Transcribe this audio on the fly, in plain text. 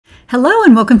Hello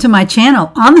and welcome to my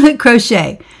channel, On the Hook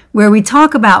Crochet, where we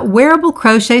talk about wearable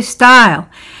crochet style.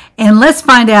 And let's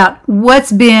find out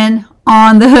what's been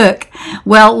on the hook.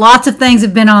 Well, lots of things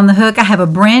have been on the hook. I have a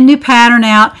brand new pattern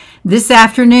out this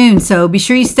afternoon, so be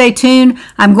sure you stay tuned.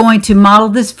 I'm going to model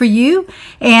this for you.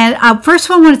 And first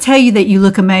of all, I want to tell you that you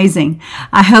look amazing.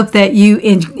 I hope that you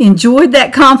enjoyed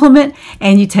that compliment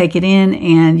and you take it in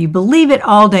and you believe it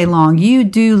all day long. You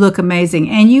do look amazing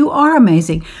and you are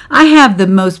amazing. I have the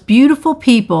most beautiful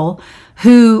people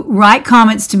who write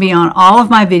comments to me on all of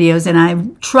my videos, and I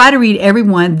try to read every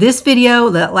one. This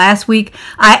video, that last week,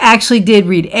 I actually did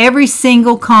read every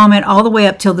single comment all the way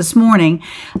up till this morning.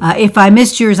 If I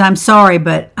missed yours, I'm sorry,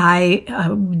 but I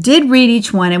did read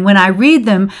each one, and when I read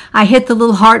them, I hit the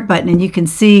little heart button, and you can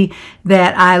see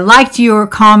that I liked your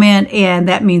comment, and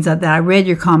that means that I read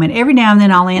your comment. Every now and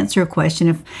then I'll answer a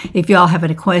question if y'all have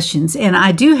any questions. And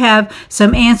I do have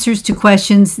some answers to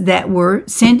questions that were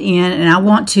sent in, and I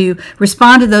want to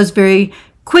respond to those very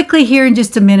quickly here in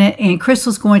just a minute. And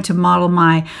Crystal's going to model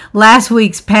my last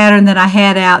week's pattern that I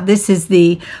had out. This is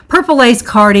the purple lace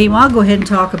cardie. Well, I'll go ahead and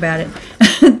talk about it.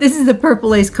 This is the purple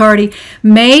lace cardie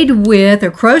made with or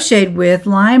crocheted with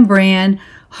Lion Brand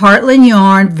Heartland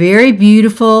yarn. Very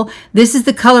beautiful. This is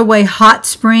the colorway Hot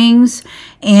Springs,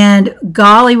 and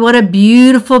golly, what a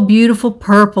beautiful, beautiful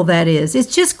purple that is.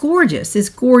 It's just gorgeous. It's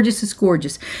gorgeous. It's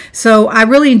gorgeous. So I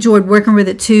really enjoyed working with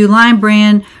it too. Lion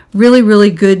Brand, really,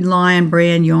 really good Lion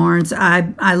Brand yarns.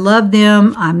 I love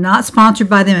them. I'm not sponsored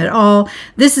by them at all.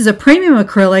 This is a premium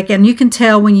acrylic, and you can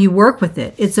tell when you work with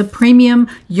it. It's a premium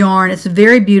yarn. It's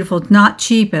very beautiful. It's not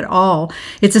cheap at all.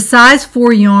 It's a size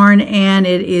 4 yarn, and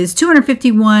it is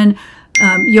 251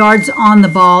 yards on the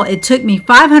ball. It took me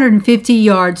 550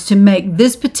 yards to make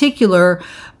this particular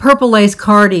purple lace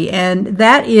cardie, and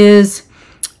that is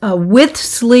with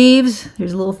sleeves.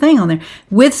 There's a little thing on there.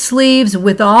 With sleeves,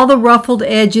 with all the ruffled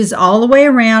edges all the way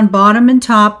around, bottom and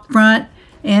top, front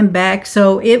and back.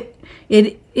 So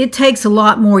it takes a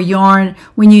lot more yarn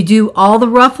when you do all the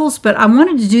ruffles, but I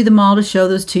wanted to do them all to show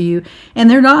those to you. And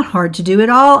they're not hard to do at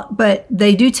all, but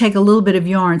they do take a little bit of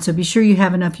yarn, so be sure you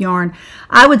have enough yarn.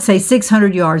 I would say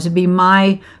 600 yards would be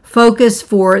my focus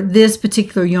for this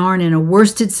particular yarn, in a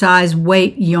worsted size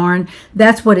weight yarn.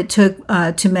 That's what it took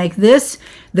to make this.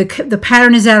 The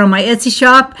pattern is out on my Etsy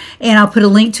shop, and I'll put a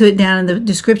link to it down in the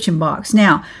description box.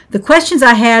 Now, the questions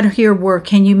I had here were,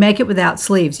 can you make it without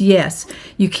sleeves? Yes,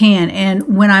 you can.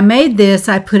 And when I made this,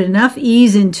 I put enough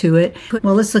ease into it.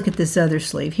 Well, let's look at this other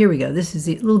sleeve. Here we go. This is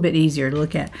a little bit easier to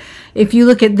look at. If you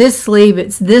look at this sleeve,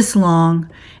 it's this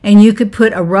long, and you could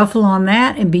put a ruffle on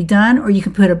that and be done, or you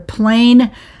could put a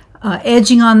plain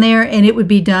edging on there and it would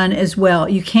be done as well.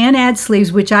 You can add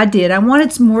sleeves, which I did. I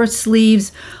wanted some more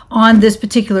sleeves on this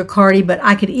particular cardie, but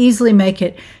I could easily make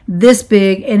it this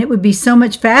big, and it would be so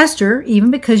much faster,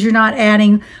 even because you're not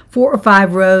adding 4 or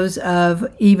 5 rows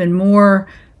of even more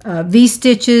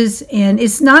V-stitches, and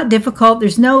it's not difficult.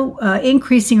 There's no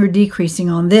increasing or decreasing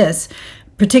on this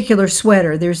particular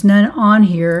sweater. There's none on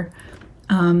here.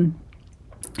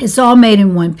 It's all made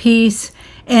in one piece.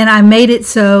 And I made it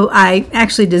so I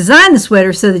actually designed the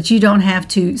sweater so that you don't have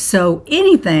to sew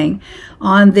anything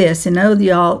on this. And I know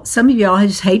y'all, some of y'all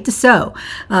just hate to sew.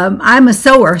 I'm a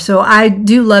sewer, so I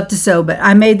do love to sew, but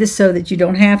I made this so that you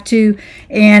don't have to.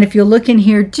 And if you look in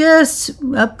here just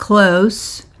up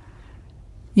close,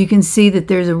 you can see that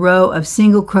there's a row of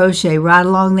single crochet right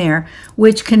along there,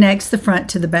 which connects the front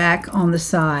to the back on the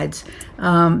sides.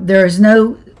 There is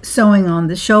no sewing on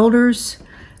the shoulders.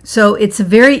 So it's a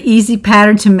very easy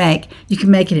pattern to make. You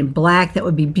can make it in black. That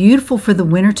would be beautiful for the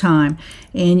winter time.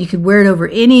 And you could wear it over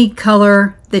any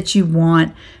color that you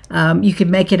want. You could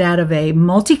make it out of a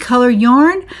multicolor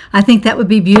yarn. I think that would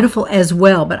be beautiful as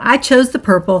well. But I chose the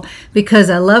purple because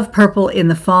I love purple in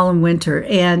the fall and winter.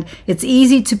 And it's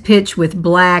easy to pitch with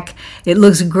black. It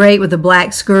looks great with a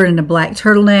black skirt and a black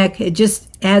turtleneck. It just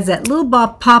adds that little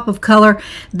pop of color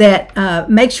that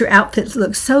makes your outfits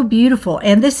look so beautiful.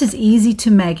 And this is easy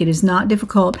to make. It is not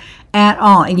difficult at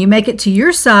all. And you make it to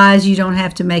your size. You don't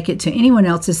have to make it to anyone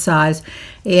else's size.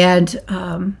 And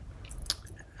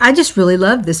I just really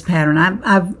love this pattern.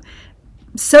 I'm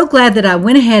so glad that I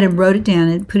went ahead and wrote it down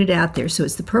and put it out there. So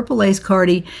it's the purple lace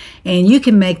cardie, and you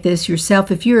can make this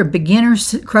yourself. If you're a beginner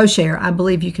crocheter, I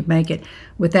believe you could make it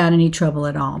without any trouble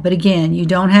at all. But again, you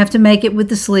don't have to make it with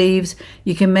the sleeves.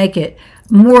 You can make it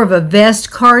more of a vest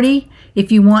cardie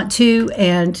if you want to,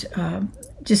 and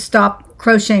just stop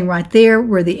crocheting right there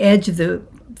where the edge of the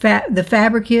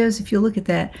fabric is. If you look at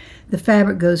that, the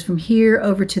fabric goes from here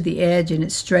over to the edge and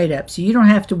it's straight up. So you don't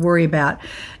have to worry about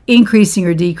increasing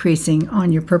or decreasing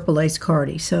on your purple lace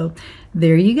cardie. So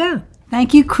there you go.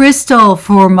 Thank you, Crystal,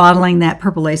 for modeling that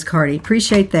purple lace cardie.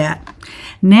 Appreciate that.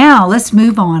 Now, let's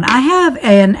move on. I have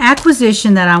an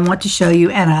acquisition that I want to show you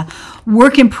and a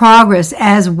work in progress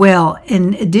as well,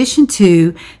 in addition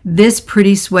to this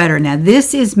pretty sweater. Now,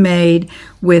 this is made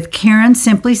with Karen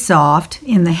Simply Soft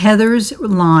in the Heather's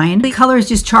line. The color is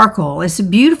just charcoal. It's a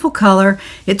beautiful color.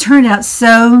 It turned out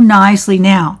so nicely.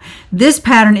 Now, this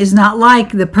pattern is not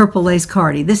like the purple lace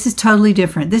cardie. This is totally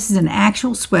different. This is an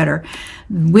actual sweater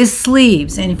with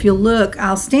sleeves. And if you look,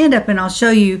 I'll stand up and I'll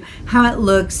show you how it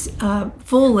looks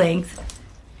full length.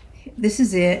 This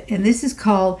is it, and this is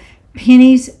called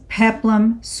Penny's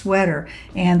Peplum sweater,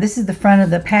 and this is the front of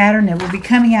the pattern. It will be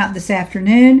coming out this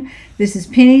afternoon. This is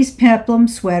Penny's Peplum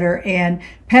sweater, and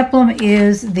Peplum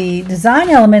is the design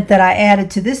element that I added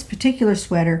to this particular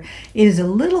sweater. It is a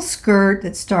little skirt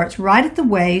that starts right at the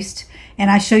waist,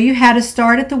 and I show you how to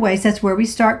start at the waist. That's where we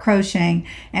start crocheting,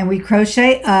 and we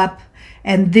crochet up,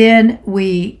 and then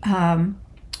we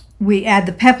add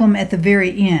the peplum at the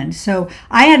very end. So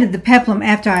I added the peplum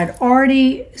after I had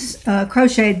already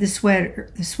crocheted the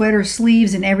sweater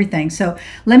sleeves and everything. So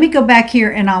let me go back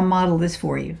here and I'll model this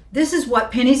for you. This is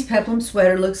what Penny's Peplum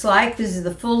sweater looks like. This is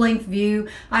the full-length view.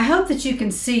 I hope that you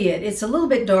can see it. It's a little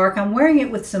bit dark. I'm wearing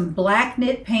it with some black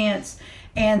knit pants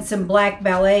and some black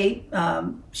ballet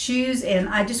shoes, and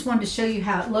I just wanted to show you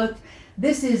how it looked.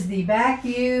 This is the back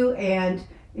view, and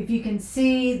if you can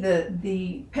see,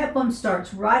 the peplum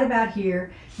starts right about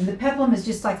here, and the peplum is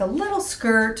just like a little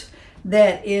skirt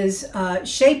that is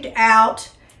shaped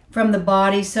out from the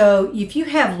body. So if you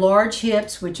have large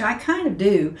hips, which I kind of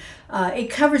do, it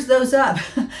covers those up.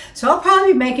 So I'll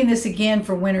probably be making this again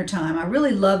for winter time. I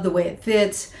really love the way it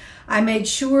fits. I made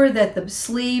sure that the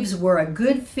sleeves were a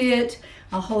good fit.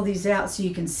 I'll hold these out so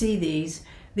you can see these.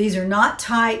 These are not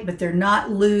tight, but they're not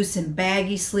loose and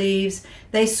baggy sleeves.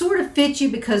 They sort of fit you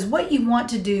because what you want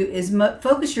to do is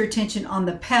focus your attention on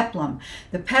the peplum.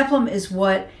 The peplum is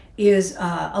what is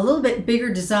a little bit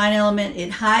bigger design element.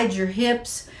 It hides your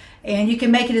hips, and you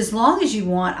can make it as long as you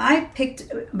want. I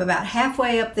picked about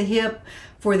halfway up the hip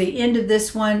for the end of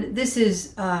this one. This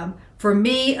is, for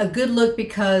me, a good look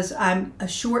because I'm a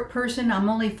short person. I'm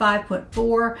only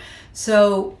 5'4",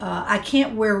 so I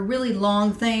can't wear really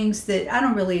long things. That I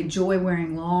don't really enjoy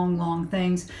wearing long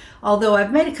things. Although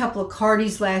I've made a couple of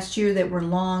cardies last year that were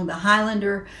long, the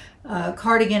Highlander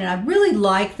cardigan, and I really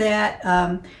like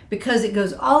that because it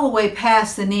goes all the way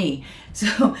past the knee.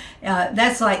 So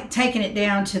that's like taking it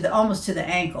down to almost to the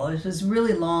ankle. It was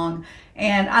really long,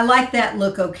 and I like that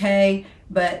look okay.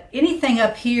 But anything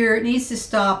up here needs to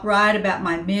stop right about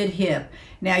my mid hip.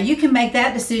 Now you can make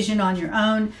that decision on your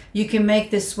own. You can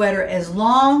make this sweater as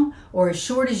long or as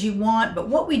short as you want, but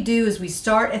what we do is we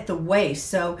start at the waist.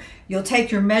 So you'll take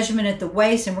your measurement at the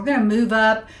waist, and we're going to move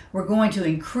up. We're going to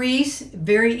increase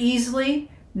very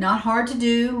easily. Not hard to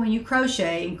do when you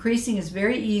crochet. Increasing is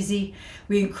very easy.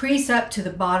 We increase up to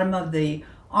the bottom of the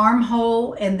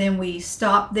armhole, and then we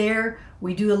stop there.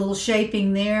 We do a little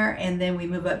shaping there, and then we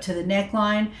move up to the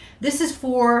neckline. This is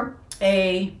for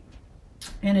an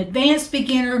advanced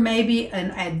beginner, maybe an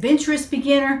adventurous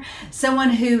beginner, someone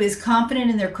who is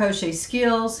confident in their crochet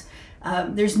skills.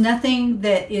 There's nothing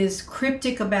that is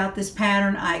cryptic about this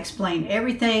pattern. I explain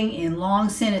everything in long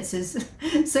sentences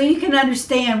so you can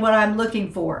understand what I'm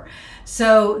looking for.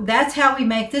 So that's how we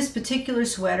make this particular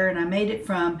sweater, and I made it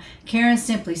from Karen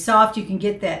Simply Soft. You can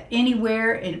get that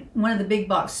anywhere in one of the big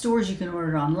box stores. You can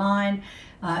order it online.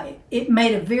 It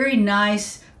made a very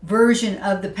nice version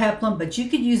of the peplum, but you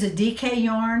could use a DK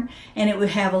yarn and it would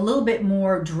have a little bit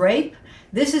more drape.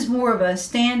 This is more of a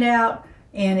standout,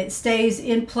 and it stays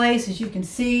in place. As you can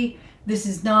see, this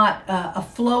is not a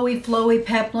flowy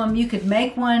peplum. You could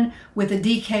make one with a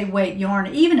DK weight yarn,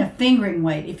 even a fingering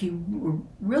weight. If you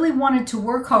really wanted to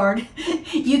work hard,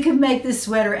 you could make this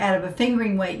sweater out of a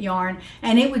fingering weight yarn,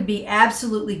 and it would be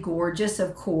absolutely gorgeous,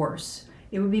 of course.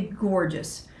 It would be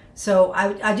gorgeous. So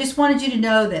I just wanted you to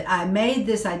know that I made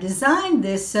this, I designed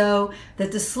this so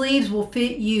that the sleeves will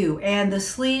fit you, and the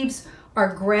sleeves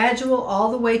are gradual all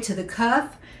the way to the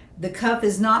cuff. The cuff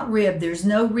is not ribbed. There's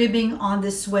no ribbing on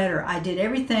this sweater. I did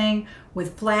everything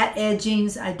with flat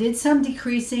edgings. I did some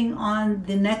decreasing on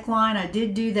the neckline. I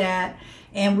did do that.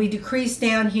 And we decreased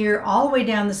down here all the way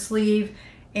down the sleeve.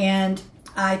 And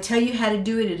I tell you how to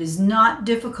do it. It is not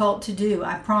difficult to do,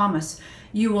 I promise.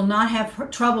 You will not have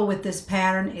trouble with this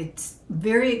pattern. It's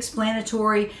very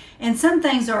explanatory, and some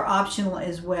things are optional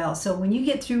as well. So when you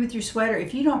get through with your sweater,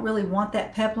 if you don't really want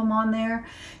that peplum on there,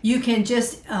 you can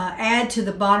just add to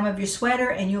the bottom of your sweater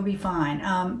and you'll be fine.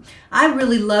 I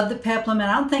really love the peplum,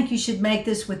 and I don't think you should make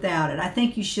this without it. I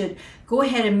think you should go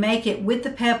ahead and make it with the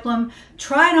peplum.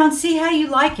 Try it on, see how you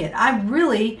like it. I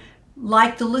really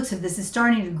like the looks of this. It's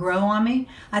starting to grow on me.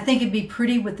 I think it'd be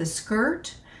pretty with a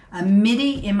skirt, a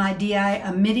midi, M-I-D-I,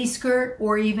 a midi skirt,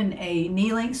 or even a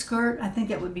knee-length skirt. I think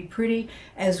that would be pretty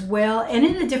as well. And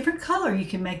in a different color. You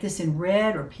can make this in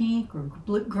red or pink or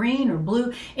blue, green or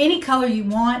blue, any color you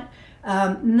want.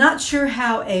 Not sure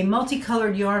how a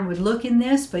multicolored yarn would look in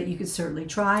this, but you could certainly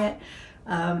try it.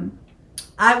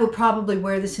 I would probably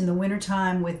wear this in the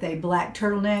wintertime with a black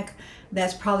turtleneck.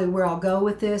 That's probably where I'll go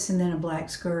with this, and then a black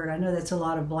skirt. I know that's a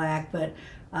lot of black, but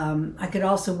I could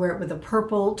also wear it with a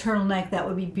purple turtleneck. That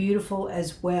would be beautiful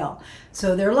as well.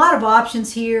 So there are a lot of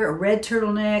options here. A red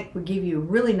turtleneck would give you a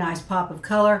really nice pop of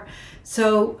color.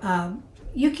 So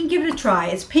you can give it a try.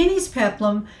 It's Penny's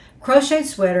Peplum Crochet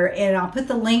Sweater, and I'll put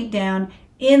the link down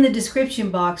in the description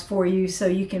box for you so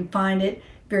you can find it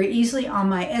very easily on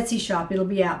my Etsy shop. It'll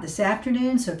be out this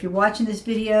afternoon. So if you're watching this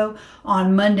video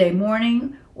on Monday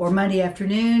morning or Monday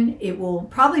afternoon, it will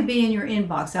probably be in your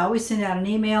inbox. I always send out an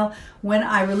email when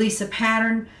I release a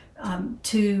pattern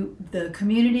to the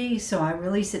community, so I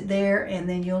release it there, and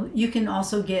then you can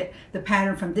also get the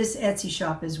pattern from this Etsy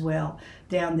shop as well.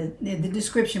 Down in the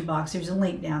description box, there's a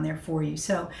link down there for you.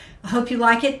 So I hope you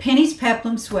like it. Penny's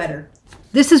Peplum Sweater.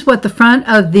 This is what the front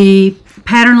of the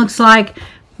pattern looks like.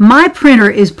 My printer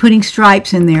is putting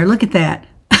stripes in there. Look at that.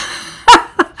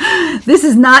 This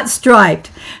is not striped.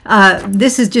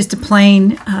 This is just a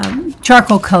plain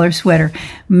charcoal color sweater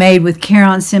made with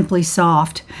Caron Simply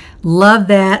Soft. Love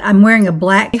that. I'm wearing a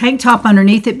black tank top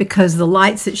underneath it because the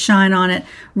lights that shine on it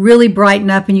really brighten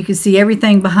up and you can see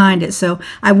everything behind it. So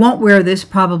I won't wear this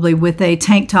probably with a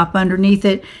tank top underneath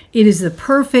it. It is the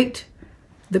perfect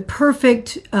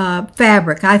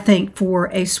fabric, I think, for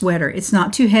a sweater. It's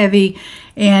not too heavy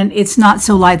and it's not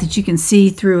so light that you can see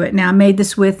through it. Now I made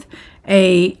this with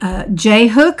a J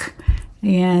hook,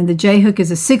 and the J hook is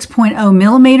a 6.0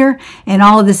 millimeter, and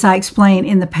all of this I explain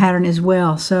in the pattern as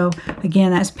well. So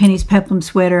again, that's Penny's Peplum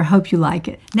Sweater. Hope you like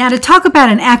it. Now to talk about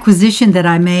an acquisition that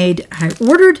I made, I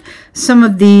ordered some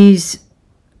of these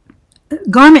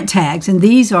garment tags, and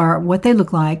these are what they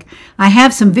look like. I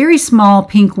have some very small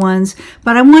pink ones,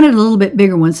 but I wanted a little bit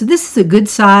bigger one. So this is a good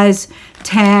size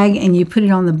tag, and you put it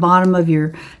on the bottom of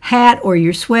your hat or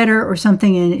your sweater or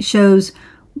something, and it shows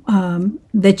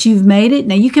that you've made it.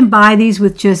 Now you can buy these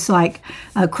with just like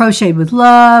Crocheted with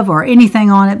Love or anything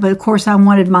on it, but of course I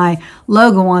wanted my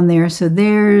logo on there. So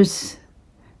there's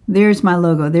my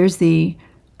logo. There's the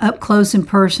up close and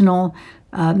personal.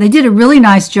 They did a really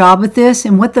nice job with this,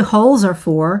 and what the holes are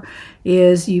for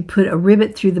is you put a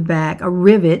rivet through the back, a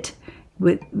rivet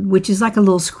which is like a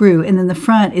little screw, and then the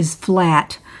front is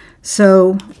flat.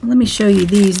 So let me show you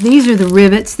these. These are the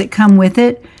rivets that come with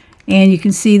it. And you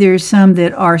can see there's some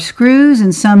that are screws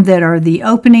and some that are the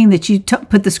opening that you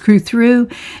put the screw through,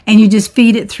 and you just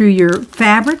feed it through your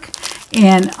fabric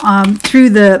and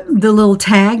through the little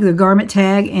tag, the garment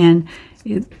tag, and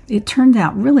it turned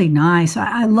out really nice.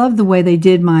 I love the way they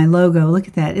did my logo. Look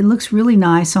at that. It looks really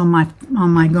nice on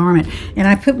my garment. And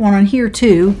I put one on here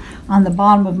too, on the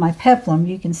bottom of my peplum.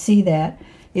 You can see that.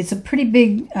 It's a pretty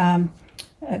big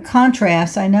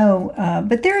contrast, I know,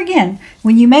 but there again,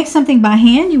 when you make something by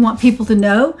hand, you want people to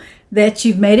know that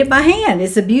you've made it by hand.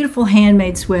 It's a beautiful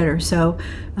handmade sweater, so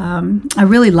I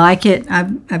really like it.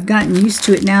 I've gotten used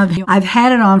to it now. I've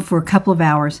had it on for a couple of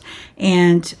hours,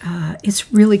 and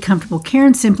it's really comfortable.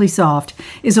 Caron Simply Soft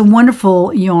is a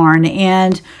wonderful yarn,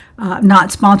 and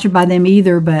not sponsored by them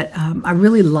either, but I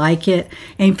really like it.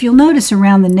 And if you'll notice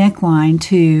around the neckline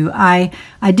too, I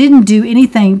didn't do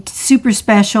anything super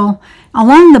special.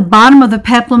 Along the bottom of the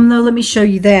peplum though, let me show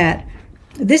you that.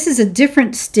 This is a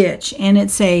different stitch, and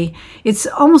it's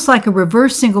almost like a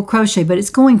reverse single crochet, but it's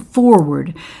going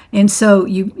forward. And so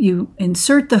you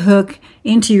insert the hook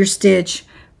into your stitch,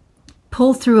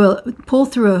 pull through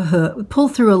a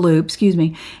loop, excuse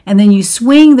me, and then you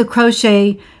swing the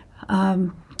crochet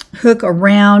hook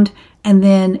around, and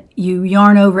then you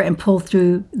yarn over and pull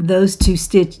through those two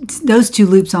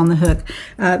loops on the hook.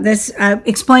 I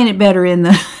explain it better in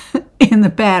the in the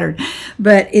pattern,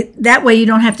 but that way you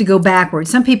don't have to go backwards.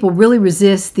 Some people really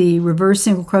resist the reverse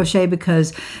single crochet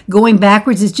because going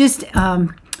backwards is just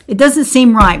it doesn't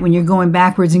seem right when you're going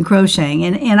backwards and crocheting,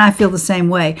 and I feel the same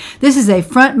way. This is a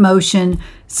front motion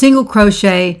single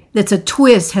crochet that's a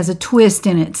twist, has a twist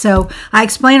in it. So I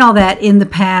explain all that in the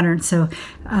pattern. So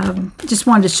just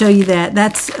wanted to show you that.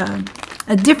 That's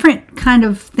a different kind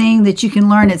of thing that you can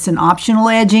learn. It's an optional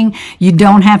edging. You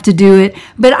don't have to do it,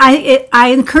 but I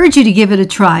encourage you to give it a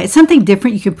try. It's something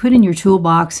different you can put in your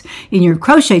toolbox, in your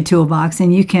crochet toolbox,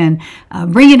 and you can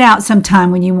bring it out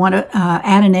sometime when you want to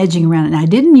add an edging around it. And I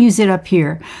didn't use it up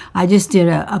here. I just did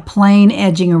a plain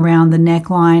edging around the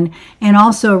neckline and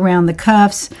also around the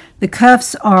cuffs. The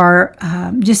cuffs are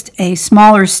just a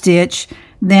smaller stitch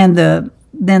than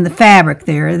the fabric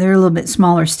there. They're a little bit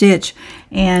smaller stitch,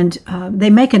 and they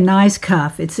make a nice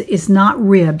cuff. It's not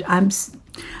ribbed. I'm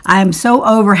so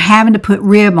over having to put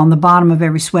rib on the bottom of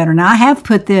every sweater. Now, I have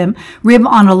put them rib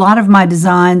on a lot of my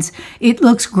designs. It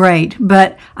looks great,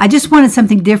 but I just wanted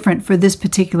something different for this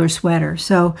particular sweater.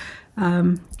 So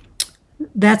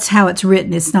that's how it's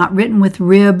written. It's not written with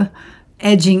rib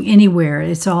edging anywhere.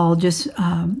 It's all just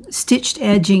stitched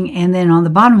edging, and then on the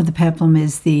bottom of the peplum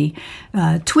is the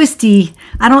twisty.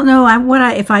 I don't know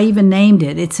if I even named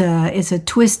it. It's a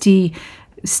twisty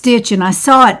stitch, and I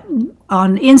saw it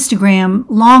on Instagram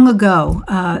long ago.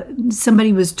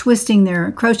 Somebody was twisting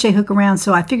their crochet hook around,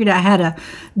 so I figured out how to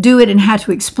do it and how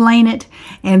to explain it,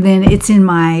 and then it's in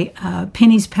my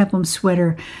Penny's Peplum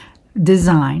sweater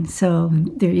design. So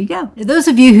there you go. Those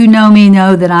of you who know me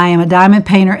know that I am a diamond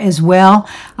painter as well.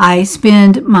 I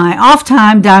spend my off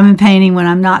time diamond painting when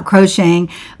I'm not crocheting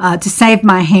to save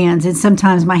my hands, and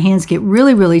sometimes my hands get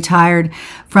really tired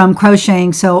from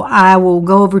crocheting, so I will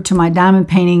go over to my diamond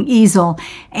painting easel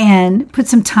and put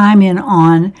some time in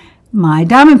on my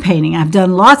diamond painting. I've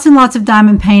done lots and lots of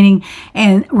diamond painting,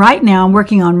 and right now I'm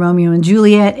working on Romeo and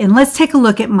Juliet, and let's take a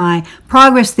look at my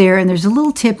progress there, and there's a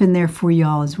little tip in there for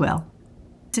y'all as well.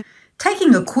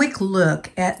 Taking a quick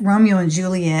look at Romeo and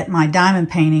Juliet, my diamond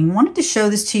painting, wanted to show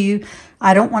this to you.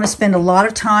 I don't want to spend a lot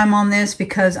of time on this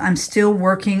because I'm still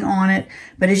working on it,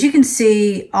 but as you can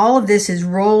see, all of this is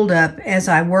rolled up as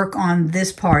I work on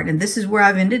this part, and this is where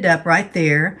I've ended up right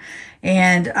there,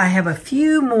 and I have a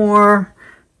few more.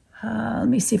 Let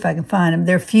me see if I can find them.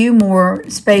 There are a few more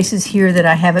spaces here that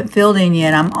I haven't filled in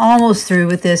yet. I'm almost through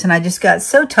with this, and I just got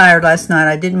so tired last night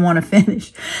I didn't want to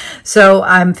finish. So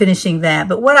I'm finishing that.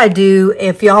 But what I do,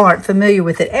 if y'all aren't familiar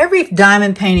with it, every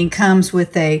diamond painting comes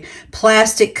with a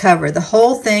plastic cover. The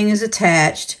whole thing is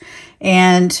attached.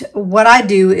 And what I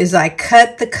do is I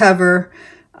cut the cover,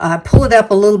 pull it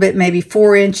up a little bit, maybe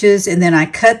 4 inches, and then I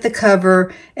cut the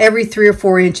cover every 3 or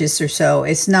 4 inches or so.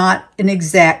 It's not an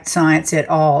exact science at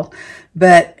all,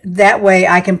 but that way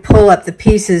I can pull up the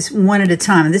pieces one at a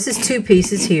time. And this is 2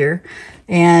 pieces here,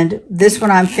 and this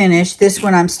one I'm finished. This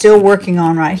one I'm still working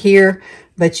on right here,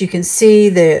 but you can see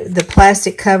the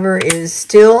plastic cover is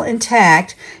still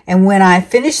intact. And when I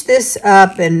finish this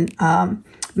up and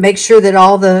make sure that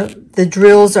all the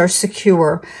drills are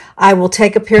secure, I will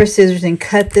take a pair of scissors and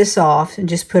cut this off and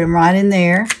just put them right in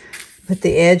there, put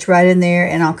the edge right in there,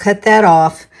 and I'll cut that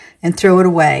off and throw it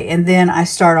away. And then I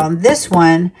start on this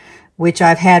one, which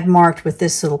I've had marked with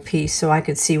this little piece so I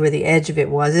could see where the edge of it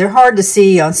was. They're hard to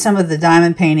see on some of the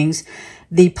diamond paintings.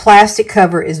 The plastic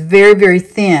cover is very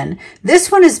thin.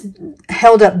 This one is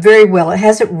held up very well. It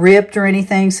hasn't ripped or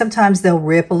anything. Sometimes they'll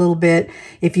rip a little bit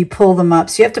if you pull them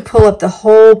up. So you have to pull up the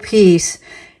whole piece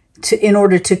in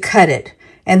order to cut it.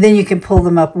 And then you can pull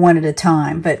them up one at a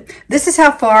time. But this is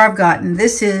how far I've gotten.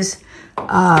 This is,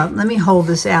 let me hold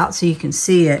this out so you can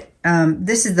see it.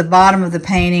 This is the bottom of the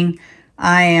painting.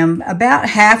 I am about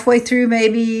halfway through,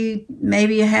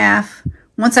 maybe a half.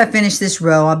 Once I finish this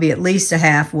row, I'll be at least a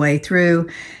halfway through.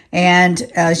 And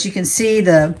as you can see,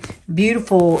 the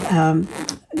beautiful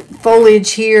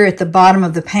foliage here at the bottom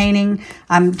of the painting,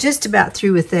 I'm just about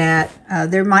through with that.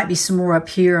 There might be some more up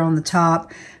here on the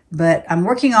top, but I'm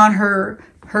working on her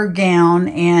gown,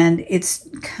 and it's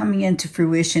coming into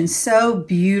fruition. So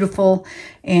beautiful,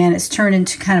 and it's turned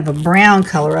into kind of a brown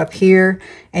color up here.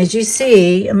 As you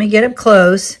see, let me get up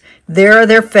close. There are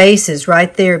their faces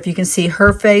right there. If you can see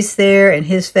her face there and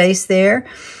his face there.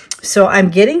 So I'm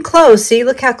getting close. See,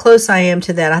 look how close I am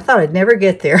to that. I thought I'd never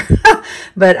get there,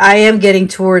 but I am getting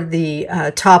toward the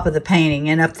top of the painting,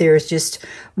 and up there is just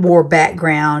more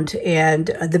background and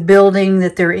the building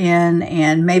that they're in,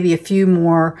 and maybe a few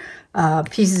more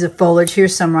pieces of foliage.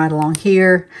 Here's some right along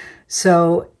here.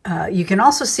 So you can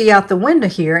also see out the window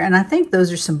here, and I think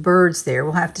those are some birds there.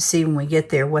 We'll have to see when we get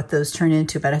there what those turn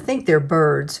into, but I think they're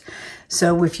birds.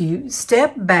 So if you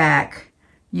step back,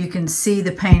 you can see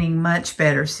the painting much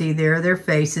better. See, there are their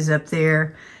faces up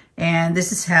there, and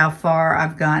this is how far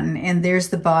I've gotten, and there's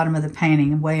the bottom of the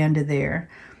painting way under there.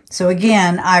 So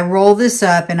again, I roll this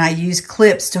up and I use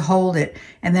clips to hold it,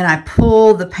 and then I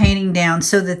pull the painting down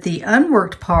so that the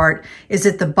unworked part is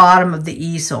at the bottom of the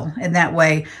easel, and that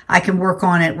way I can work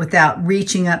on it without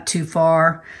reaching up too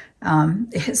far.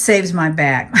 It saves my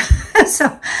back.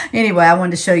 So anyway, I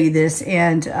wanted to show you this,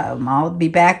 and I'll be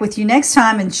back with you next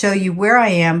time and show you where I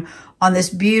am on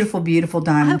this beautiful, beautiful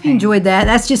diamond painting. I hope you enjoyed that.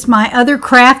 That's just my other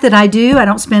craft that I do. I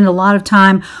don't spend a lot of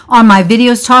time on my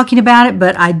videos talking about it,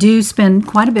 but I do spend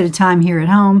quite a bit of time here at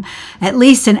home, at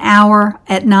least an hour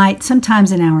at night,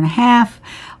 sometimes an hour and a half,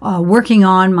 working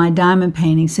on my diamond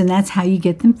paintings, and that's how you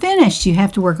get them finished. You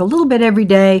have to work a little bit every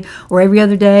day or every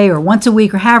other day or once a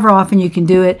week or however often you can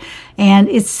do it, and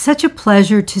it's such a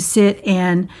pleasure to sit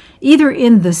and either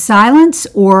in the silence,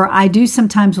 or I do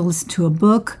sometimes listen to a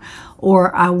book,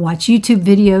 or I watch YouTube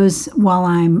videos while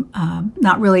I'm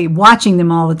not really watching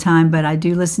them all the time, but I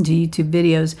do listen to YouTube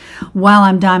videos while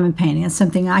I'm diamond painting. That's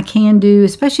something I can do,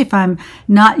 especially if I'm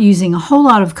not using a whole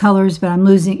lot of colors, but I'm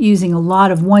using a lot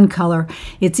of one color.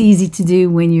 It's easy to do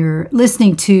when you're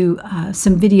listening to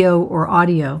some video or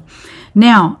audio.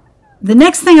 Now, the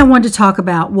next thing I wanted to talk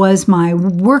about was my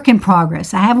work in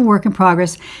progress. I have a work in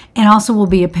progress, and also will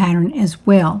be a pattern as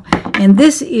well. And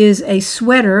this is a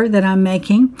sweater that I'm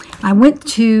making. I went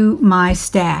to my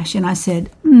stash and I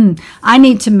said, I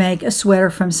need to make a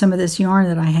sweater from some of this yarn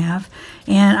that I have.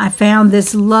 And I found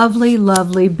this lovely,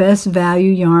 lovely Best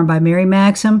Value yarn by Mary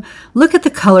Maxim. Look at the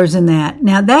colors in that.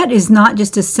 Now that is not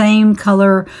just a same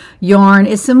color yarn.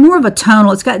 It's more of a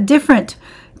tonal. It's got different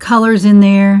colors in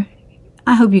there.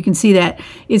 I hope you can see that.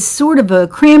 It's sort of a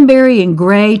cranberry and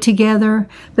gray together,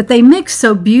 but they mix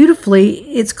so beautifully.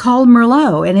 It's called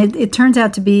Merlot, and it turns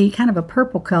out to be kind of a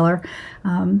purple color.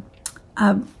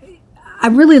 I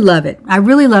really love it. I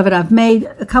really love it. I've made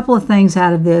a couple of things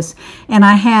out of this, and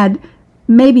I had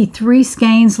maybe 3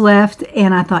 skeins left,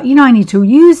 and I thought, I need to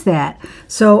use that.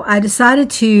 So I decided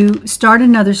to start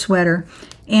another sweater.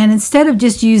 And instead of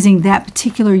just using that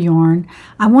particular yarn,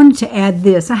 I wanted to add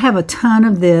this. I have a ton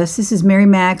of this. This is Mary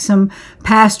Maxim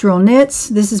Pastoral Knits.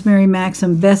 This is Mary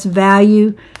Maxim Best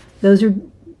Value.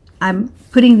 I'm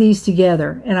putting these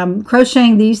together, and I'm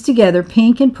crocheting these together,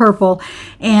 pink and purple,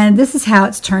 and this is how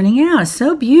it's turning out. It's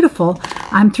so beautiful.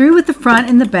 I'm through with the front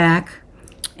and the back,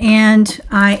 and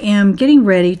I am getting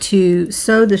ready to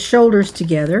sew the shoulders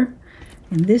together.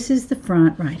 And this is the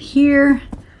front right here.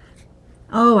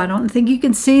 Oh, I don't think you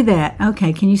can see that.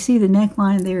 Okay, can you see the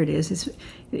neckline? There it is.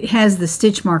 It has the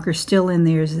stitch marker still in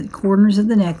there, the corners of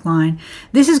the neckline.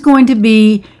 This is going to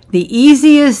be the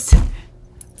easiest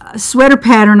sweater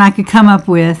pattern I could come up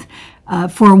with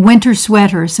for a winter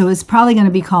sweater. So it's probably going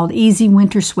to be called Easy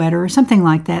Winter Sweater or something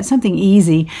like that, something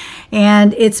easy.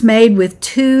 And it's made with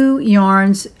 2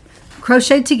 yarns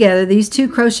crocheted together, these 2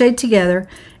 crocheted together,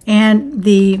 and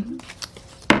the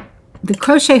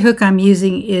crochet hook I'm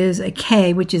using is a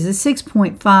K, which is a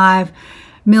 6.5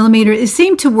 millimeter. It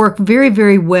seemed to work very,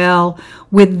 very well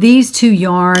with these 2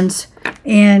 yarns.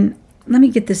 And let me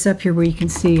get this up here where you can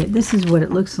see it. This is what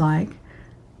it looks like.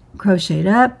 Crocheted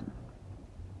up.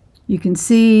 You can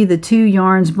see the 2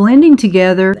 yarns blending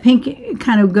together. Pink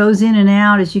kind of goes in and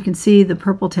out. As you can see, the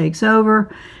purple takes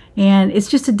over. And it's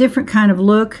just a different kind of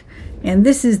look. And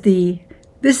this is the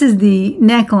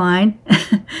neckline.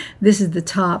 This is the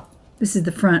top. This is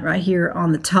the front right here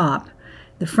on the top,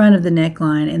 the front of the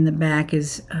neckline, and the back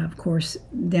is, of course,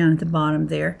 down at the bottom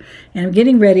there. And I'm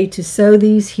getting ready to sew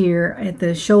these here at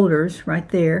the shoulders right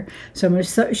there. So I'm going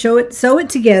to sew it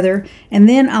together, and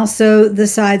then I'll sew the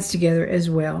sides together as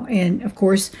well. And, of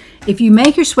course, if you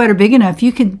make your sweater big enough,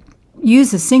 you can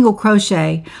use a single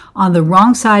crochet on the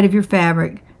wrong side of your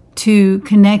fabric to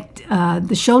connect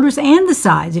the shoulders and the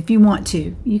sides if you want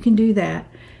to. You can do that.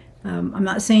 I'm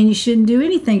not saying you shouldn't do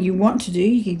anything you want to do.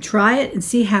 You can try it and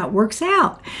see how it works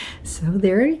out. So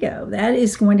there you go. That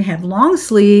is going to have long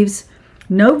sleeves,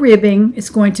 no ribbing.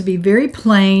 It's going to be very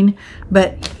plain.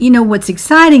 But you know what's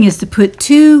exciting is to put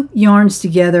 2 yarns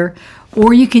together,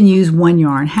 or you can use 1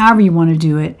 yarn, however you want to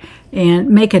do it, and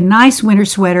make a nice winter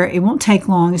sweater. It won't take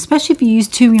long, especially if you use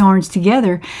 2 yarns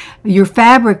together. Your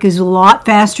fabric is a lot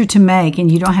faster to make,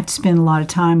 and you don't have to spend a lot of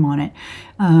time on it.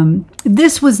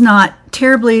 This was not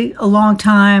terribly a long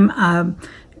time.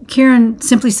 Karen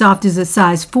Simply Soft is a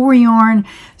size 4 yarn,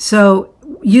 so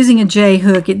using a J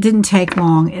hook, it didn't take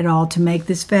long at all to make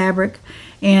this fabric,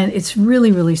 and it's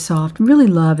really, really soft. Really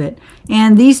love it.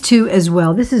 And these 2 as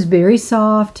well. This is very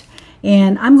soft,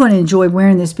 and I'm going to enjoy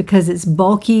wearing this because it's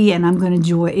bulky, and I'm going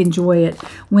to enjoy it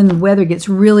when the weather gets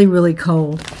really, really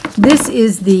cold. This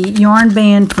is the yarn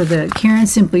band for the Karen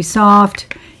Simply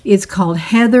Soft. It's called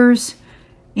Heather's.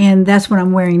 and that's what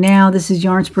I'm wearing now. This is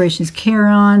Yarnspirations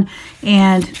Carry-On,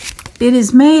 and it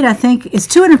is made, I think, it's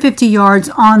 250 yards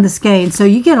on the skein, so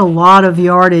you get a lot of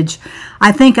yardage.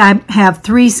 I think I have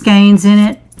 3 skeins in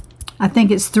it. I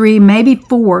think it's 3, maybe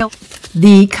 4.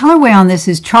 The colorway on this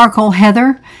is Charcoal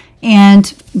Heather, and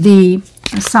the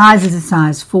size is a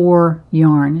size 4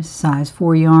 yarn. It's a size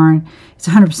 4 yarn. It's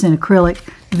 100% acrylic.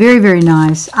 Very, very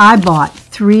nice. I bought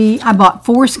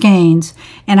 4 skeins,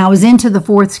 and I was into the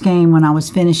 4th skein when I was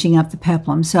finishing up the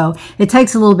Peplum. So it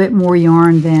takes a little bit more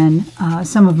yarn than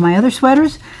some of my other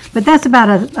sweaters, but that's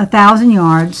about 1,000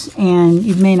 yards, and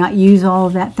you may not use all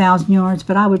of that 1,000 yards,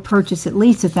 but I would purchase at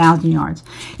least 1,000 yards.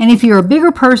 And if you're a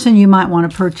bigger person, you might want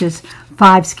to purchase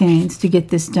 5 skeins to get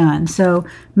this done. So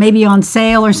maybe on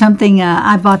sale or something.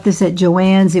 I bought this at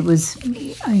Joann's. It was,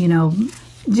 you know,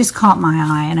 just caught my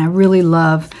eye, and I really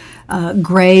love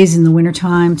grays in the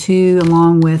wintertime too,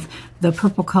 along with the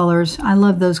purple colors. I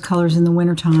love those colors in the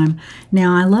wintertime.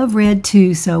 Now I love red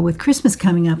too, so with Christmas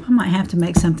coming up, I might have to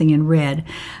make something in red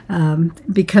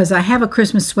because I have a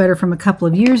Christmas sweater from a couple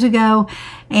of years ago,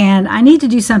 and I need to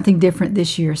do something different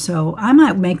this year, so I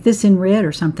might make this in red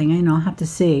or something. You know, I'll have to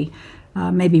see.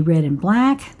 Maybe red and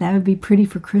black. That would be pretty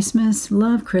for Christmas.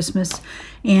 Love Christmas.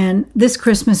 And this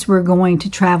Christmas we're going to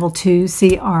travel to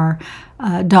see our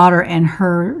daughter and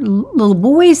her little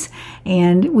boys,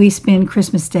 and we spend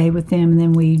Christmas Day with them, and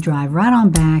then we drive right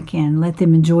on back and let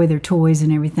them enjoy their toys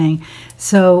and everything.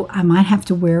 So I might have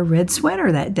to wear a red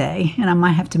sweater that day, and I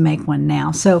might have to make one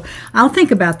now. So I'll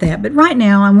think about that. But right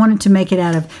now I wanted to make it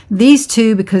out of these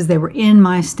 2 because they were in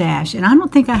my stash, and I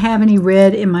don't think I have any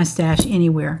red in my stash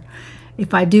anywhere.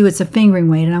 If I do, it's a fingering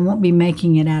weight, and I won't be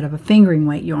making it out of a fingering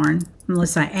weight yarn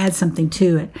unless I add something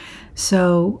to it.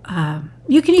 So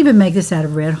you can even make this out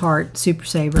of Red Heart Super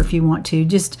Saver if you want to,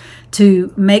 just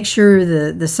to make sure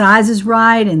the size is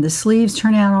right and the sleeves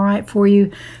turn out all right for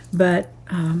you. But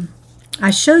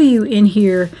I show you in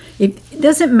here, it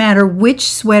doesn't matter which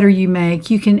sweater you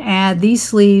make, you can add these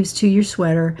sleeves to your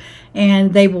sweater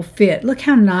and they will fit. Look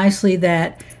how nicely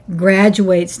that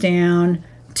graduates down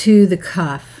to the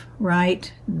cuff.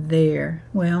 Right there.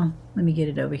 Well, let me get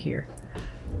it over here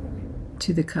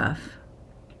to the cuff.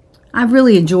 I've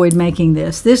really enjoyed making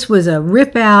this. This was a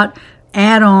rip out,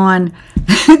 add on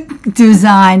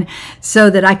design so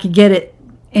that I could get it,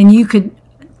 and you could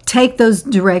take those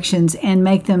directions and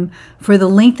make them for the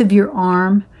length of your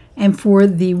arm and for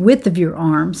the width of your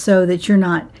arm so that you're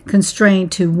not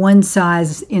constrained to one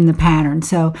size in the pattern.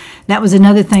 So that was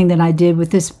another thing that I did with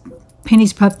this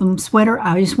Penny's Peplum sweater.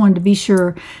 I just wanted to be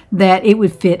sure that it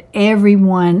would fit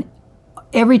everyone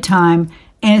every time,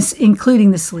 and including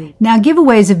the sleeve. Now,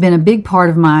 giveaways have been a big part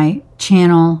of my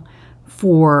channel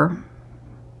for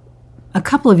a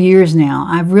couple of years now.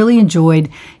 I've really enjoyed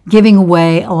giving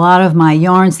away a lot of my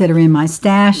yarns that are in my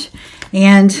stash,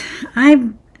 and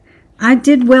I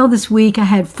did well this week. I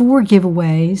had 4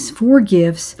 giveaways, 4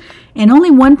 gifts, and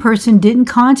only one person didn't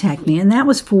contact me, and that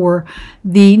was for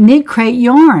the Knit Crate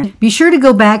yarn. Be sure to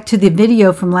go back to the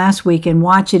video from last week and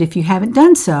watch it if you haven't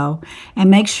done so, and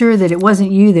make sure that it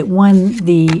wasn't you that won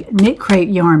the Knit Crate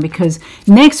yarn, because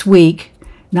next week,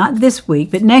 not this week,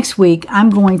 but next week, I'm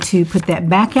going to put that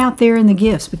back out there in the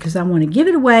gifts because I want to give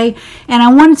it away, and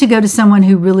I want it to go to someone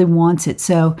who really wants it.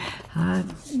 So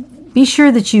be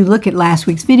sure that you look at last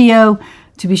week's video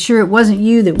to be sure it wasn't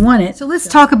you that won it. So let's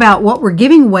talk about what we're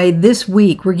giving away this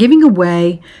week. We're giving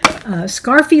away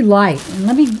Scarfy Light. And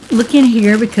let me look in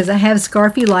here because I have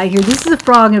Scarfy Light here. This is a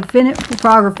frogger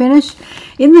finish.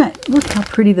 Look how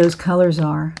pretty those colors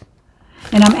are.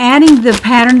 And I'm adding the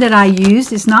pattern that I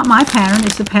used. It's not my pattern.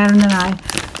 It's a pattern that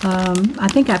I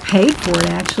think I paid for it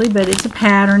actually, but it's a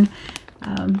pattern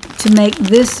to make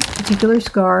this particular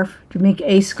scarf, to make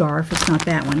a scarf. It's not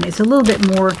that one. It's a little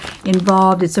bit more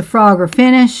involved. It's a frogger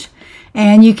finish,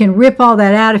 and you can rip all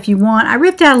that out if you want. I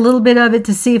ripped out a little bit of it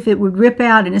to see if it would rip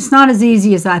out, and it's not as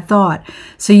easy as I thought.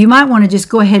 So you might want to just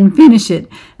go ahead and finish it.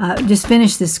 Just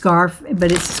finish this scarf,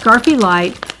 but it's Scarfy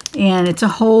Light, and it's a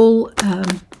whole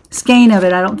skein of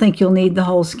it. I don't think you'll need the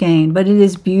whole skein, but it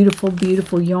is beautiful,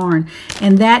 beautiful yarn.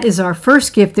 And that is our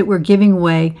first gift that we're giving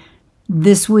away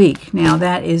this week. Now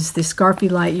that is the Scarfy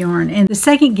Light yarn. And the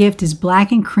second gift is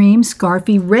Black and Cream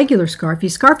Scarfy, regular Scarfy.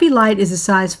 Scarfy Light is a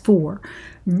size 4.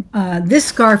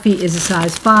 This Scarfy is a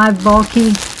size 5,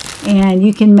 bulky, and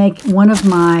you can make one of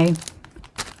my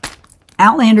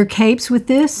Outlander capes with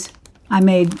this. I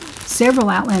made several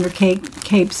Outlander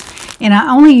capes, and I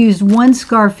only used one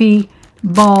Scarfy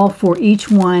ball for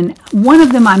each one. One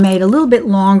of them I made a little bit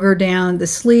longer down the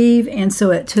sleeve, and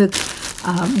so it took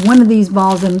one of these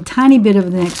balls and a tiny bit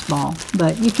of the next ball.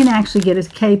 But you can actually get a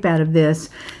cape out of this.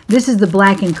 This is the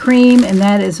black and cream, and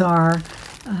that is our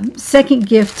second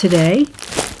gift today.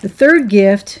 The third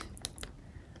gift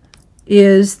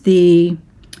is the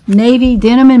navy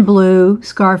denim and blue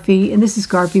Scarfie, and this is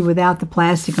Scarfie without the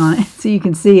plastic on it, so you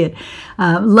can see it.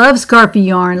 Love Scarfie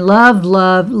yarn, love,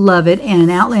 love, love it, and an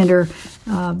Outlander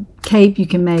cape you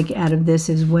can make out of this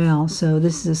as well. So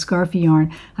this is a Scarfie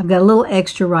yarn. I've got a little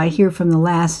extra right here from the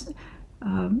last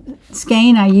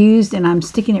skein I used, and I'm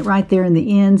sticking it right there in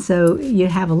the end, so you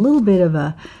have a little bit of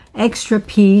a extra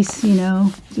piece, you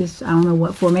know, just I don't know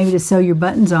what for, maybe to sew your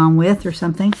buttons on with or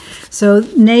something. So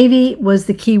navy was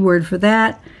the key word for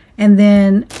that. And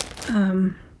then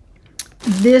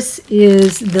this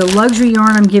is the luxury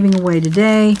yarn I'm giving away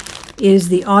today, is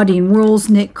the Audine Whirls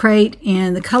knit crate,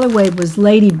 and the colorway was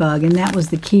ladybug, and that was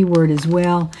the key word as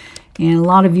well. And a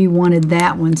lot of you wanted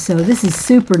that one. So this is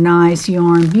super nice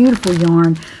yarn, beautiful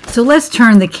yarn. So let's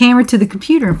turn the camera to the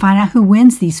computer and find out who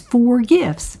wins these 4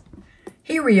 gifts.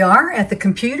 Here we are at the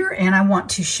computer, and I want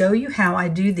to show you how I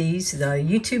do these, the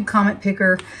YouTube comment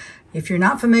picker. If you're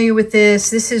not familiar with this,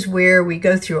 this is where we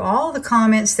go through all the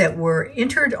comments that were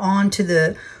entered onto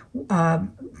the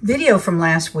video from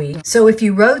last week. So if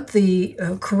you wrote the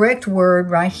correct word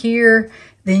right here,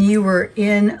 then you were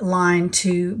in line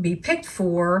to be picked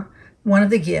for one of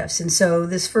the gifts. And so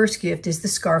this first gift is the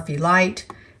Scarfie Light.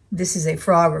 This is a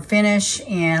frog or finish,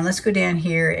 and let's go down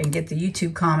here and get the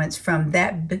YouTube comments from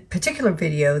that particular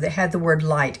video that had the word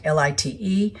light,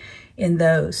 L-I-T-E, in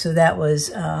those. So that was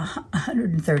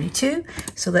 132.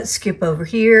 So let's skip over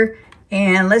here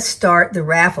and let's start the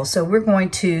raffle. So we're going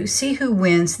to see who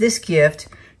wins this gift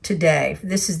today.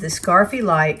 This is the Scarfie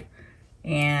Light,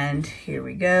 and here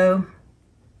we go.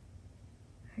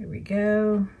 Here we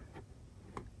go.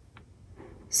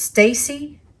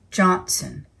 Stacy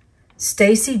Johnson.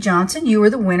 Stacy Johnson, you were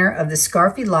the winner of the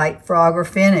Scarfie Light Frog or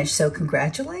Finish, so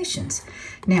congratulations.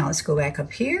 Now let's go back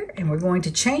up here, and we're going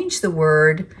to change the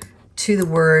word to the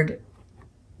word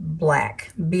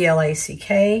black,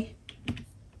 B-L-A-C-K.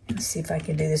 Let's see if I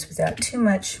can do this without too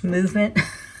much movement.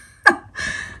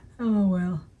 Oh,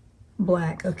 well,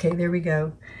 black. Okay, there we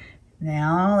go.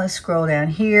 Now let's scroll down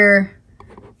here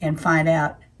and find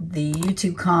out the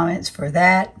YouTube comments for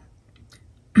that.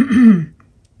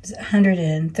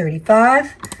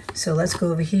 135. So let's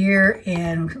go over here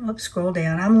and scroll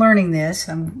down. I'm learning this.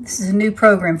 This is a new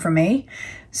program for me.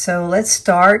 So let's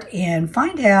start and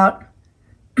find out,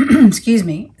 excuse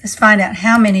me, let's find out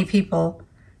how many people,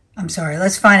 I'm sorry,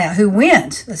 let's find out who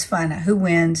wins. Let's find out who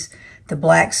wins the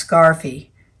black Scarfie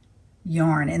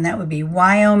yarn. And that would be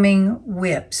Wyoming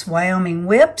Whips. Wyoming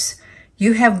Whips,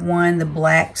 you have won the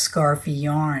black Scarfie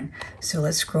yarn. So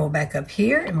let's scroll back up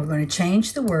here, and we're going to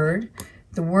change the word.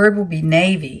 The word will be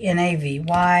navy,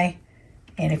 N-A-V-Y.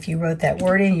 And if you wrote that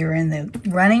word in, you're in the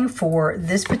running for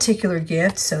this particular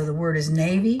gift. So the word is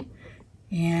navy.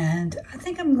 And I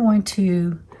think I'm going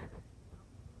to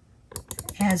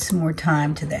add some more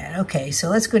time to that. Okay, so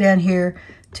let's go down here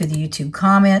to the YouTube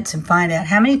comments and find out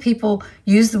how many people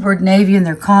use the word navy in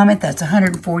their comment. That's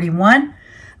 141.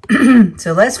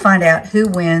 So let's find out who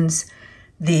wins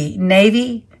the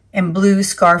navy and blue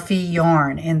Scarfie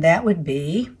yarn. And that would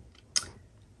be,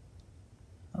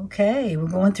 okay, we're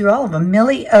going through all of them.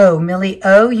 Millie O. Millie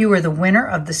O, you were the winner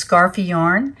of the Scarfie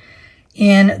yarn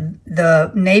in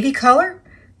the navy color.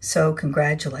 So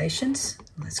congratulations.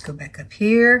 Let's go back up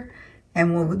here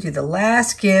and we'll do the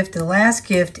last gift. The last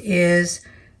gift is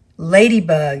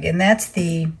Ladybug, and that's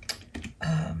the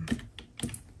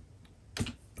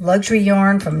luxury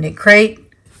yarn from Knit Crate.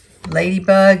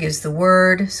 Ladybug is the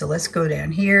word. So let's go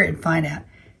down here and find out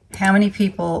how many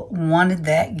people wanted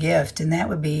that gift, and that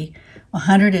would be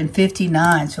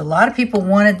 159. So a lot of people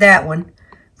wanted that one.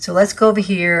 So let's go over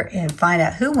here and find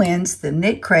out who wins the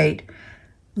Knit Crate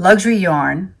luxury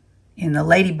yarn in the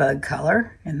Ladybug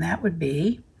color, and that would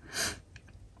be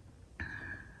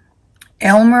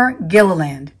Elmer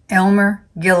Gilliland. Elmer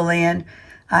Gilliland.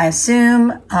 I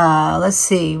assume, let's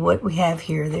see what we have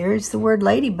here. There's the word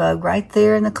ladybug right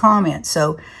there in the comments.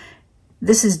 So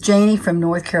this is Janie from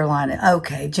North Carolina.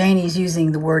 Okay, Janie's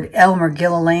using the word Elmer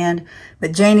Gilliland,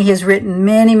 but Janie has written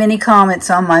many, many comments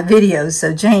on my videos.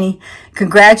 So Janie,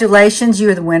 congratulations.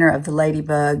 You're the winner of the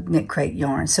Ladybug Knit Crate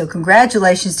yarn. So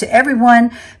congratulations to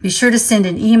everyone. Be sure to send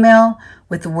an email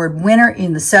with the word winner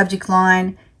in the subject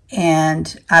line,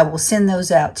 and I will send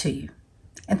those out to you.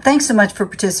 And thanks so much for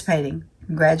participating.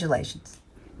 Congratulations.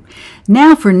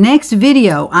 Now for next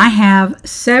video, I have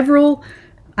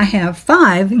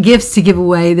 5 gifts to give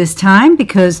away this time,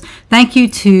 because thank you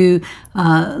to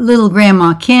little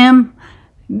Grandma Kim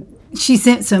she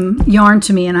sent some yarn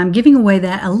to me, and I'm giving away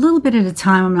that a little bit at a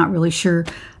time. I'm not really sure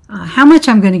how much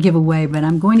I'm going to give away, but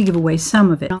I'm going to give away some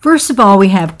of it. First of all, we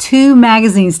have 2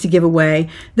 magazines to give away.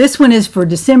 This one is for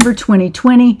December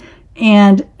 2020,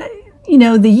 and you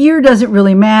know, the year doesn't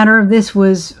really matter. This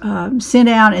was sent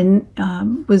out and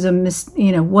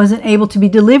wasn't able to be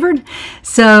delivered,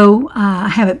 so I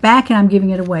have it back and I'm giving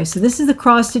it away. So this is the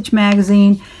Cross Stitch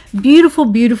magazine. Beautiful,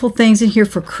 beautiful things in here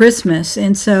for Christmas,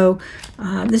 and so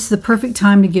this is the perfect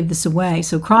time to give this away.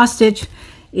 So Cross Stitch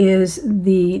is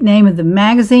the name of the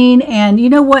magazine, and you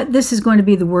know what? This is going to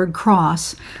be the word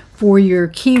cross for your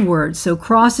keyword. So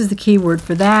cross is the keyword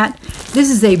for that.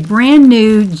 This is a brand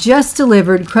new, just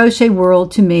delivered Crochet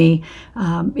World to me.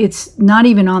 It's not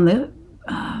even on the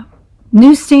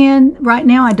newsstand right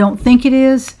now. I don't think it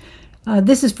is.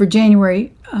 This is for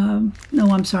January.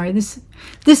 No, I'm sorry. This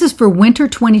is for winter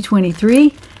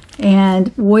 2023.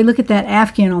 And boy, look at that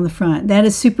afghan on the front. That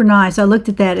is super nice. I looked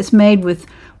at that. It's made with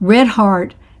Red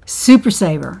Heart Super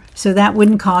Saver, so that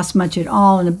wouldn't cost much at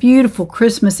all, and a beautiful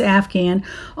Christmas afghan.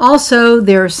 Also,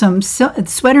 there are some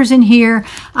sweaters in here.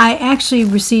 I actually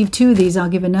received 2 of these. I'll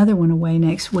give another one away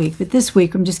next week, but this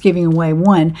week I'm just giving away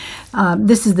one.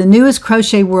 This is the newest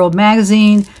Crochet World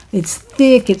magazine. It's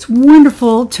thick, it's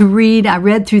wonderful to read. I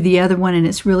read through the other one and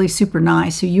it's really super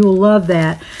nice, so you will love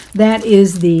that. That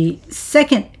is the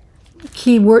second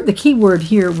keyword. The keyword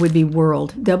here would be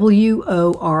world,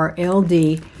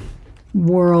 W-O-R-L-D,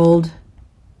 world.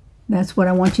 That's what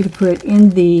I want you to put in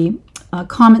the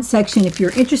comment section if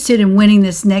you're interested in winning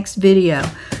this next video.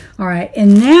 All right,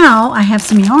 and now I have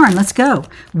some yarn. Let's go.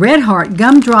 Red Heart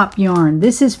Gumdrop yarn.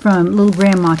 This is from Little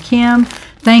Grandma Kim.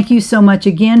 Thank you so much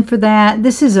again for that.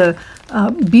 This is a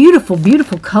beautiful,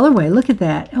 beautiful colorway. Look at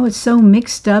that. Oh, it's so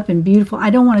mixed up and beautiful. I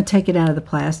don't want to take it out of the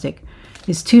plastic.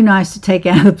 It's too nice to take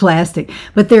out of the plastic.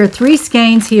 But there are 3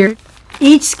 skeins here.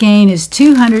 Each skein is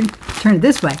 200, turn it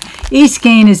this way, each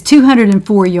skein is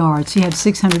 204 yards. So you have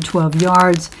 612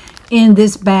 yards in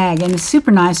this bag, and it's super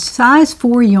nice. Size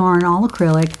 4 yarn, all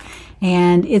acrylic,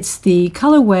 and it's the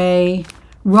colorway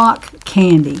Rock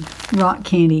Candy. Rock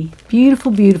Candy.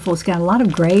 Beautiful, beautiful. It's got a lot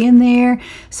of gray in there,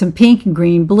 some pink and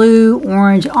green, blue,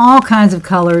 orange, all kinds of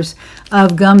colors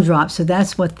of gumdrop. So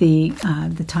that's what the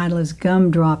title is,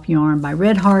 Gumdrop Yarn by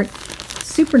Red Heart.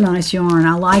 Super nice yarn.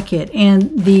 I like it.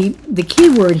 And the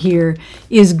keyword here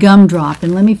is gumdrop.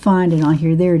 And let me find it on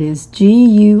here. There it is.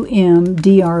 G-U-M-D-R-O-P.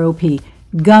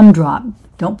 Gumdrop.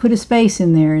 Don't put a space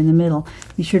in there in the middle.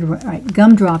 Be sure to write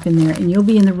gumdrop in there, and you'll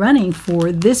be in the running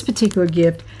for this particular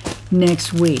gift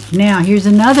next week. Now, here's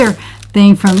another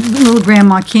thing from Little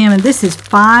Grandma Kim, and this is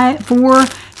 4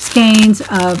 skeins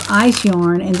of ice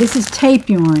yarn, and this is tape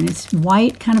yarn. It's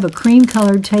white, kind of a cream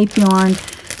colored tape yarn.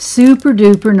 Super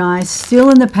duper nice, still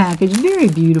in the package, very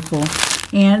beautiful.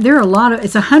 And there are a lot of,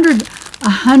 it's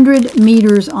 100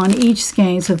 meters on each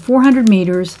skein, so 400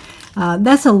 meters.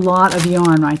 That's a lot of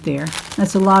yarn right there.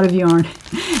 That's a lot of yarn.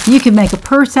 You could make a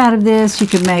purse out of this. You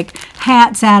could make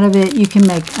hats out of it. You can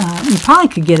make, you probably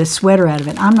could get a sweater out of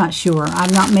it. I'm not sure.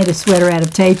 I've not made a sweater out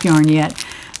of tape yarn yet.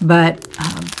 But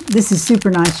this is super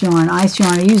nice yarn, ice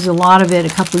yarn. I used a lot of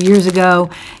it a couple years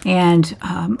ago, and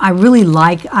I really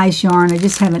like ice yarn. I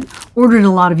just haven't ordered a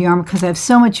lot of yarn because I have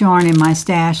so much yarn in my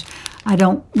stash. I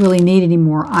don't really need any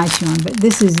more ice yarn, but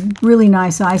this is really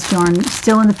nice ice yarn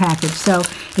still in the package. So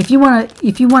if you want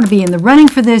to be in the running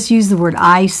for this, use the word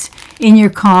ice in your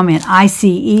comment, ICE,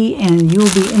 and you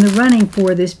will be in the running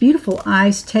for this beautiful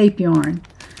ice tape yarn.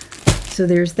 So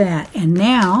there's that. And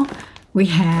now we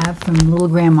have from Little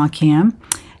Grandma Kim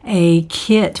a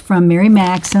kit from Mary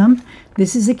Maxim.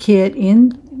 This is a kit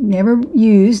in never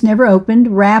used, never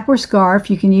opened, wrap or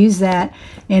scarf. You can use that,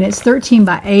 and it's 13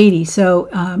 by 80. So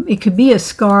it could be a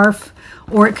scarf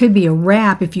or it could be a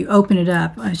wrap if you open it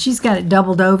up. She's got it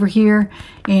doubled over here,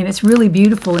 and it's really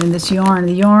beautiful in this yarn.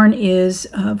 The yarn is,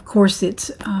 of course, it's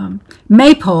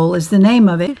Maypole is the name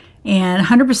of it, and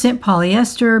 100%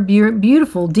 polyester,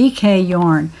 beautiful DK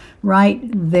yarn right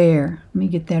there. Let me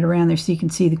get that around there so you can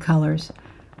see the colors.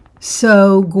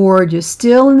 So gorgeous.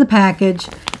 Still in the package.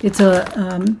 It's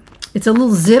a little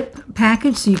zip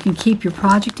package so you can keep your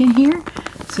project in here.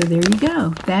 So there you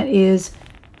go. That is,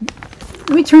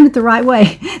 let me turn it the right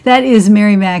way. That is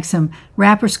Mary Maxim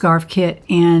Wrapper Scarf Kit,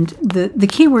 and the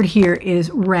keyword here is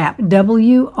wrap.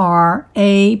 W-R-A-P.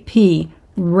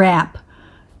 Wrap.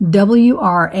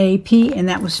 W-R-A-P, and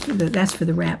that's for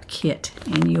the wrap kit,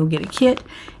 and you'll get a kit,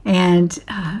 and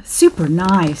super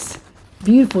nice,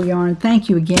 beautiful yarn. Thank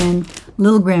you again,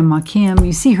 Little Grandma Kim.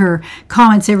 You see her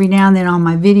comments every now and then on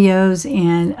my videos,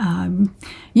 and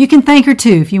You can thank her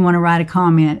too if you want to write a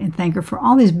comment and thank her for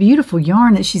all this beautiful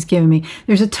yarn that she's given me.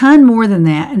 There's a ton more than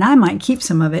that, and I might keep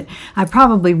some of it. I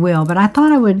probably will, but I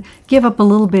thought I would give up a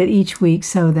little bit each week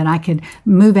so that I could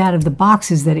move out of the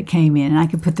boxes that it came in, and I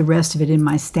could put the rest of it in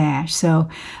my stash. So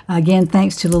again,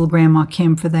 thanks to little Grandma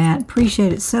Kim for that.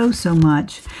 Appreciate it so, so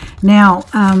much. Now,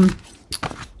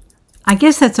 I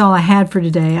guess that's all I had for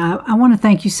today. I want to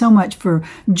thank you so much for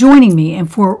joining me and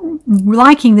for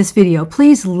liking this video.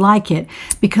 Please like it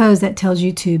because that tells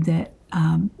YouTube that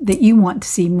that you want to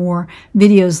see more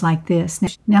videos like this.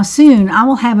 Now soon I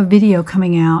will have a video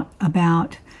coming out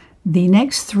about the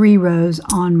next 3 rows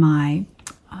on my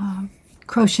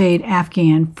crocheted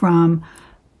Afghan from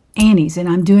Annie's, and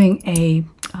I'm doing a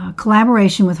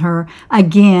collaboration with her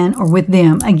again, or with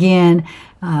them again,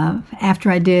 after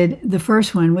I did the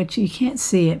first one, which you can't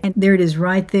see it. And there it is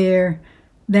right there.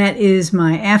 That is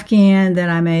my Afghan that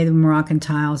I made, the Moroccan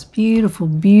tiles. Beautiful,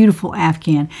 beautiful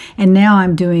Afghan. And now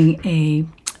I'm doing a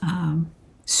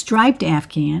striped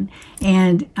Afghan,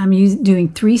 and I'm doing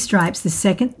 3 stripes. The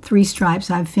second 3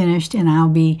 stripes I've finished, and I'll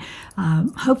be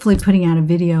hopefully putting out a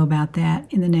video about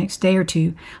that in the next day or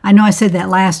 2. I know I said that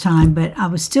last time, but I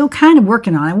was still kind of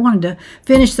working on it. I wanted to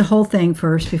finish the whole thing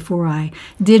first before I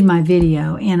did my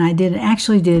video, and I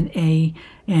actually did an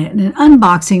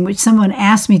unboxing, which someone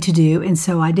asked me to do, and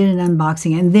so I did an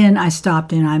unboxing, and then I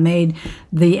stopped and I made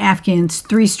the Afghans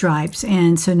 3 stripes,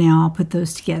 and so now I'll put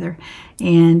those together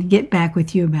and get back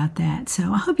with you about that.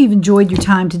 So I hope you've enjoyed your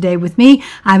time today with me.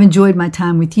 I've enjoyed my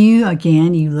time with you.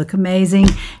 Again, you look amazing,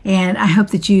 and I hope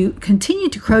that you continue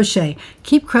to crochet.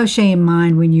 Keep crochet in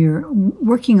mind when you're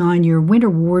working on your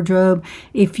winter wardrobe.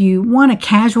 If you want a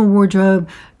casual wardrobe,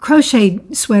 crochet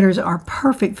sweaters are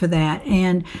perfect for that,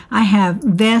 and I have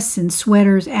vests and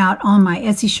sweaters out on my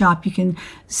Etsy shop. You can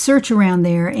search around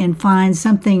there and find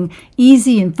something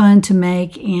easy and fun to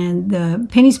make, and the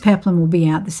Penny's Peplum will be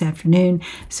out this afternoon,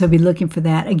 so be looking for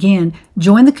that. Again,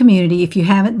 join the community. If you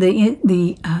haven't,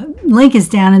 the link is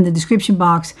down in the description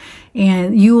box,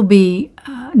 and you will be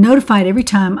notified every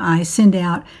time I send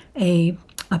out a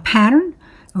pattern,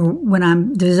 or when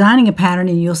I'm designing a pattern,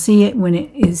 and you'll see it when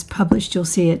it is published. You'll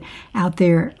see it out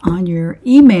there on your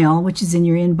email, which is in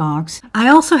your inbox. I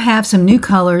also have some new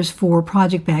colors for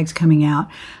project bags coming out.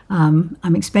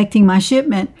 I'm expecting my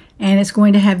shipment, and it's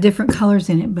going to have different colors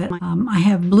in it, but I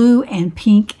have blue and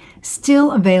pink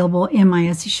still available in my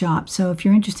Etsy shop. So if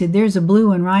you're interested, there's a blue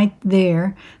one right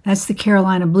there. That's the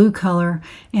Carolina blue color.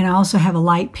 And I also have a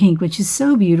light pink, which is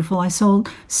so beautiful. I sold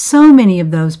so many of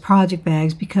those project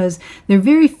bags because they're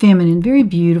very feminine, very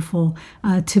beautiful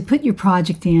to put your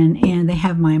project in. And they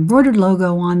have my embroidered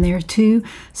logo on there too,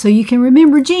 so you can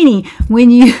remember Jeannie when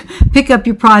you pick up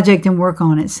your project and work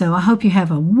on it. So I hope you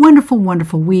have a wonderful,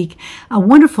 wonderful week, a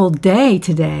wonderful day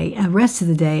today, rest of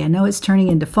the day. I know it's turning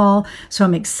into fall, so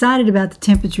I'm excited about the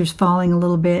temperatures falling a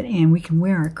little bit, and we can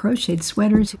wear our crocheted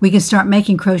sweaters. We can start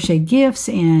making crochet gifts,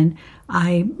 and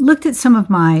I looked at some of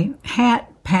my hat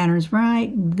patterns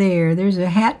right there. There's a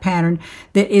hat pattern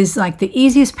that is like the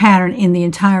easiest pattern in the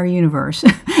entire universe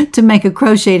to make a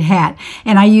crocheted hat,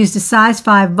 and I used a size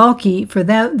 5 bulky for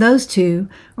those two,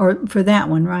 or for that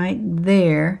one right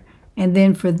there, and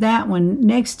then for that one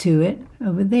next to it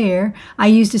over there I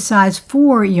used a size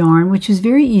 4 yarn, which was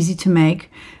very easy to make.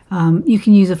 You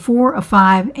can use a 4, a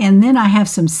 5, and then I have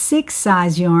some 6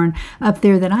 size yarn up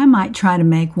there that I might try to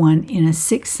make one in a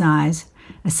 6 size,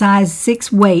 a size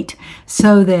 6 weight,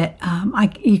 so that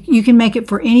you can make it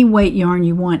for any weight yarn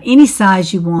you want, any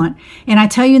size you want. And I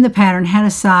tell you in the pattern how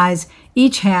to size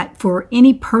each hat for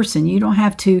any person. You don't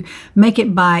have to make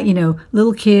it by, you know,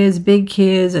 little kids, big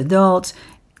kids, adults.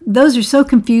 Those are so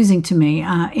confusing to me.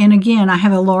 And again, I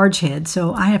have a large head,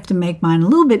 so I have to make mine a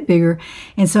little bit bigger.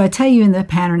 And so I tell you in the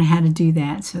pattern how to do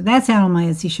that. So that's out on my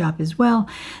Etsy shop as well.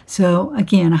 So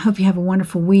again, I hope you have a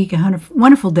wonderful week, a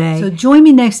wonderful day. So join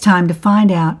me next time to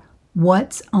find out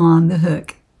what's on the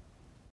hook.